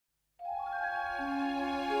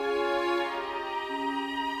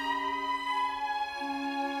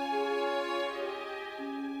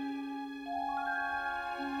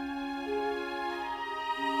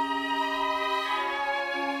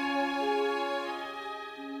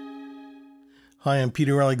Hi, I'm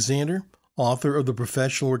Peter Alexander, author of the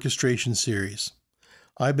Professional Orchestration Series.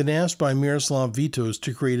 I've been asked by Miroslav Vitous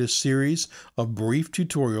to create a series of brief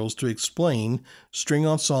tutorials to explain String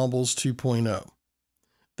Ensembles 2.0.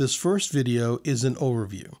 This first video is an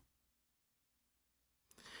overview.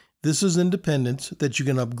 This is independence that you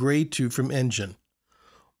can upgrade to from Engine.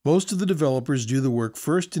 Most of the developers do the work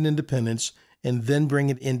first in Independence and then bring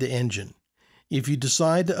it into Engine. If you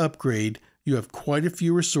decide to upgrade, you have quite a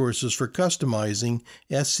few resources for customizing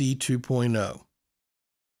SE 2.0.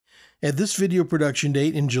 At this video production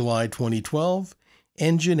date in July 2012,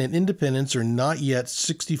 Engine and Independence are not yet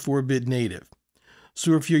 64-bit native.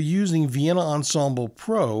 So if you're using Vienna Ensemble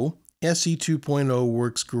Pro, SE 2.0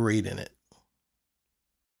 works great in it.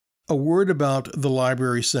 A word about the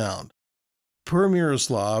library sound. Per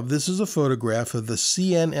Miroslav, this is a photograph of the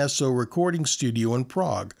CNSO recording studio in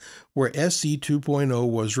Prague, where SE 2.0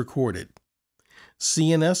 was recorded.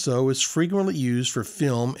 CNSO is frequently used for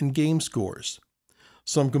film and game scores.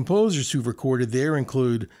 Some composers who've recorded there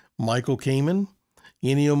include Michael Kamen,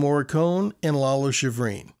 Ennio Morricone, and Lalo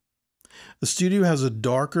Schifrin. The studio has a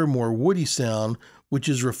darker, more woody sound, which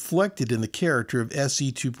is reflected in the character of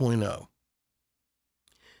SE 2.0.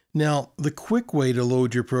 Now, the quick way to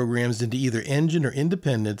load your programs into either Engine or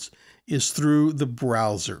Independence is through the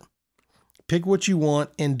browser. Pick what you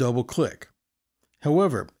want and double-click.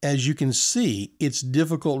 However, as you can see, it's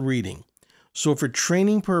difficult reading. So for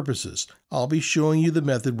training purposes, I'll be showing you the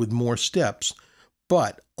method with more steps,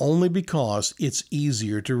 but only because it's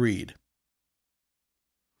easier to read.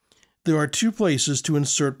 There are two places to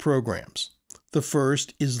insert programs. The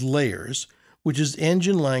first is Layers, which is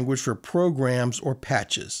Engine language for programs or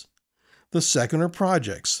patches. The second are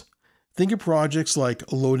Projects. Think of projects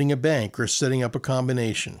like loading a bank or setting up a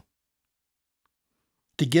combination.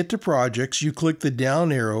 To get to Projects, you click the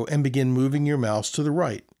down arrow and begin moving your mouse to the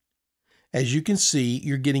right. As you can see,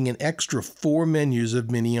 you're getting an extra 4 menus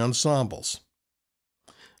of mini ensembles.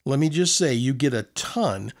 Let me just say you get a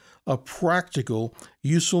ton of practical,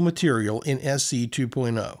 useful material in SE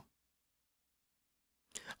 2.0.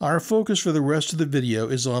 Our focus for the rest of the video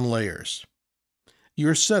is on Layers.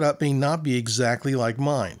 Your setup may not be exactly like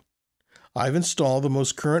mine. I've installed the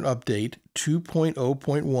most current update,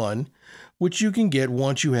 2.0.1, which you can get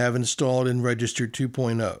once you have installed and registered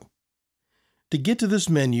 2.0. To get to this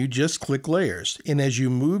menu, just click Layers, and as you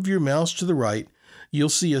move your mouse to the right, you'll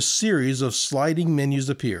see a series of sliding menus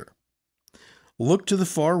appear. Look to the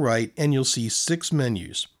far right and you'll see 6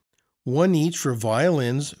 menus, one each for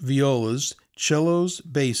violins, violas, cellos,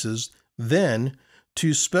 basses, then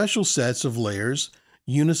 2 special sets of layers,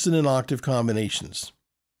 unison and octave combinations.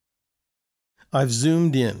 I've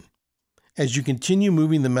zoomed in. As you continue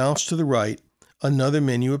moving the mouse to the right, another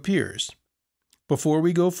menu appears. Before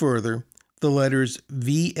we go further, the letters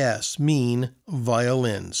VS mean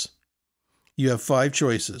violins. You have 5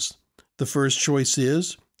 choices. The first choice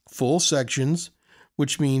is full sections,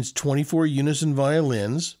 which means 24 unison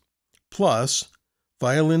violins, plus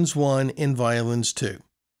violins 1 and violins 2.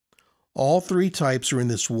 All 3 types are in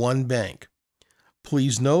this one bank.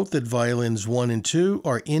 Please note that violins 1 and 2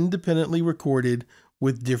 are independently recorded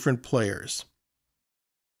with different players.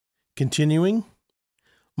 Continuing,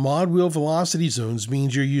 mod wheel velocity zones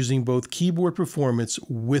means you're using both keyboard performance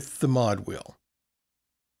with the mod wheel.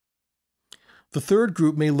 The third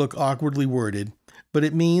group may look awkwardly worded, but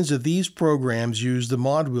it means that these programs use the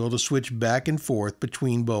mod wheel to switch back and forth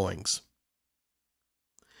between bowings.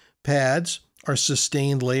 Pads are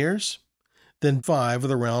sustained layers, then 5 are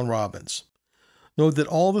the round robins. Note that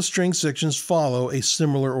all the string sections follow a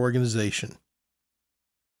similar organization.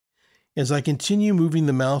 As I continue moving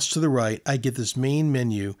the mouse to the right, I get this main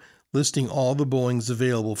menu listing all the bowings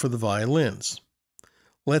available for the violins.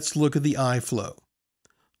 Let's look at the eye flow.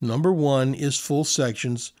 Number 1 is full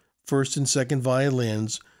sections, first and second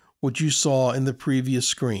violins, which you saw in the previous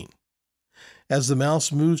screen. As the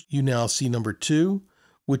mouse moves, you now see number 2,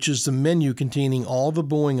 which is the menu containing all the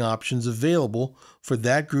bowing options available for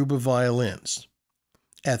that group of violins.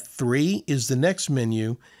 At 3 is the next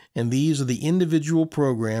menu, and these are the individual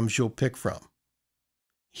programs you'll pick from.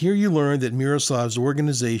 Here you learn that Miroslav's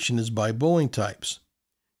organization is by bowing types.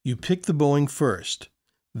 You pick the bowing first,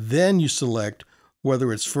 then you select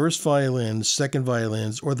whether it's first violins, second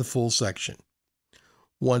violins, or the full section.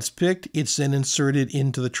 Once picked, it's then inserted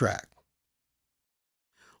into the track.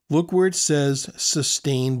 Look where it says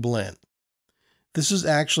Sustain Blend. This is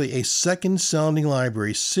actually a second sounding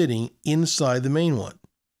library sitting inside the main one.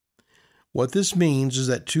 What this means is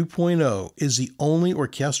that 2.0 is the only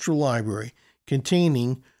orchestral library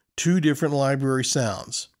containing 2 different library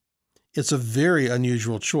sounds. It's a very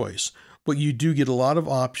unusual choice, but you do get a lot of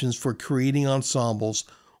options for creating ensembles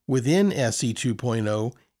within SE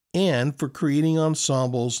 2.0 and for creating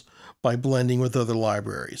ensembles by blending with other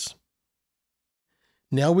libraries.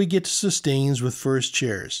 Now we get to sustains with first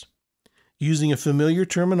chairs. Using a familiar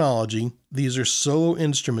terminology, these are solo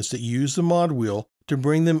instruments that use the mod wheel to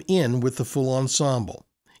bring them in with the full ensemble,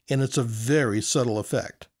 and it's a very subtle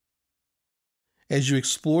effect. As you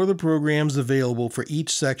explore the programs available for each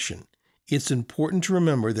section, it's important to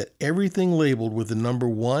remember that everything labeled with the number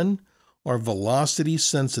 1 are velocity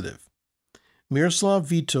sensitive. Miroslav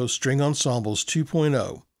Vitous String Ensembles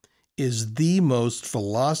 2.0 is the most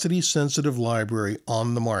velocity sensitive library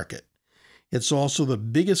on the market. It's also the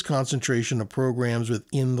biggest concentration of programs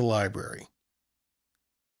within the library.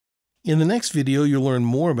 In the next video, you'll learn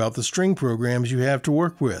more about the string programs you have to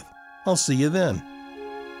work with. I'll see you then.